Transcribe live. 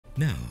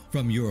Now,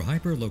 from your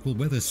hyper-local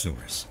weather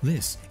source,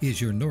 this is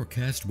your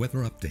Norcast weather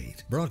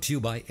update, brought to you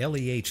by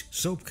LEH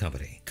Soap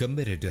Company,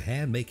 committed to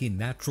hand-making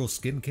natural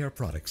skincare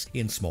products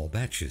in small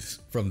batches.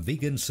 From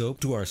vegan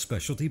soap to our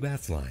specialty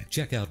bath line,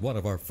 check out one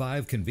of our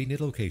 5 convenient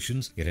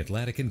locations in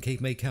Atlantic and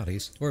Cape May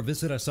counties, or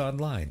visit us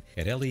online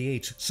at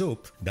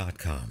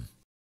lehsoap.com.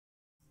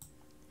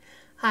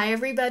 Hi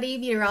everybody,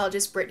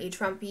 meteorologist Brittany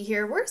Trumpy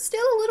here. We're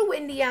still a little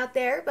windy out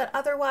there, but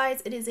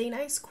otherwise it is a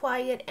nice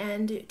quiet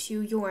end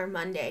to your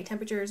Monday.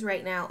 Temperatures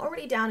right now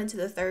already down into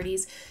the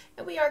 30s,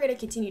 and we are going to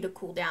continue to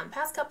cool down.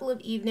 Past couple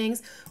of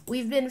evenings,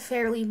 we've been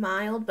fairly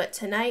mild, but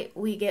tonight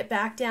we get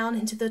back down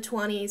into the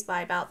 20s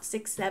by about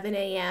 6, 7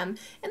 a.m.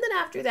 And then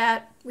after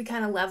that, we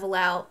kind of level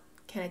out.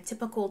 Kind of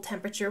typical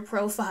temperature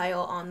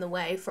profile on the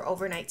way for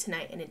overnight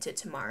tonight and into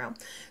tomorrow.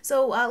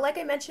 So like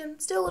I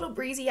mentioned, still a little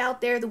breezy out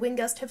there. The wind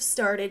gusts have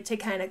started to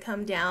kind of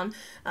come down,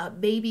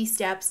 baby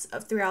steps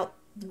throughout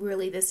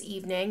really this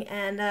evening,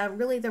 and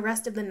really the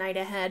rest of the night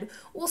ahead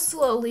we'll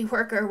slowly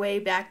work our way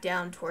back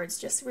down towards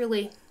just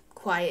really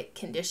quiet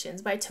conditions.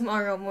 By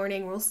tomorrow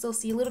morning, we'll still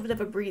see a little bit of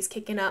a breeze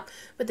kicking up,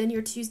 but then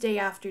your Tuesday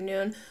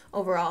afternoon,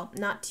 overall,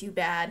 not too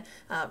bad.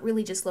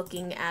 Really just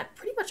looking at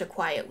pretty much a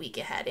quiet week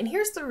ahead. And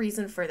here's the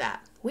reason for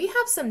that. We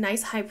have some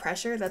nice high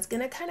pressure that's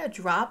going to kind of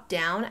drop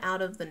down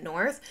out of the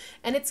north,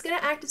 and it's going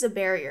to act as a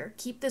barrier.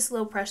 Keep this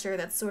low pressure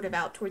that's sort of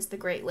out towards the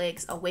Great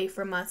Lakes away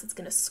from us. It's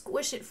going to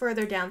squish it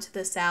further down to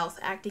the south,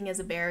 acting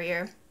as a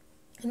barrier,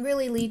 and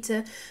really lead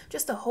to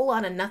just a whole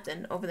lot of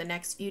nothing over the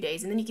next few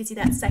days. And then you can see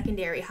that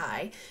secondary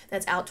high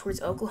that's out towards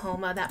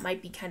Oklahoma that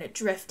might be kind of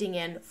drifting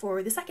in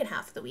for the second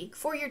half of the week.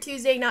 For your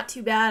Tuesday, not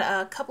too bad.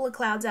 A couple of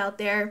clouds out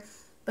there,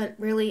 but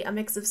really a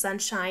mix of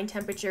sunshine,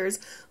 temperatures,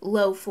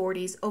 low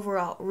 40s,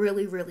 overall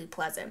really, really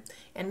pleasant.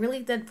 And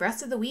really the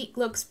rest of the week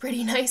looks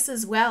pretty nice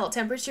as well.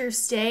 Temperatures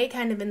stay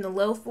kind of in the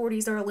low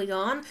 40s early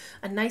on,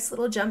 a nice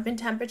little jump in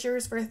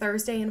temperatures for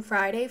Thursday and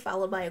Friday,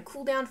 followed by a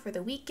cool down for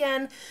the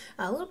weekend,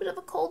 a little bit of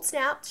a cold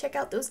snap. Check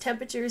out those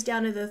temperatures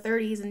down to the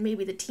 30s and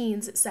maybe the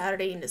teens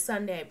Saturday into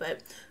Sunday,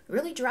 but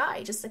really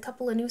dry, just a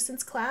couple of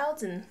nuisance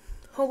clouds and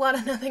whole lot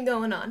of nothing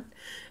going on.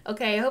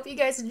 Okay, I hope you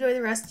guys enjoy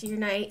the rest of your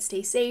night.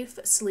 Stay safe,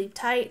 sleep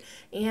tight,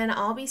 and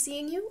I'll be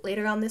seeing you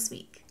later on this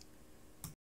week.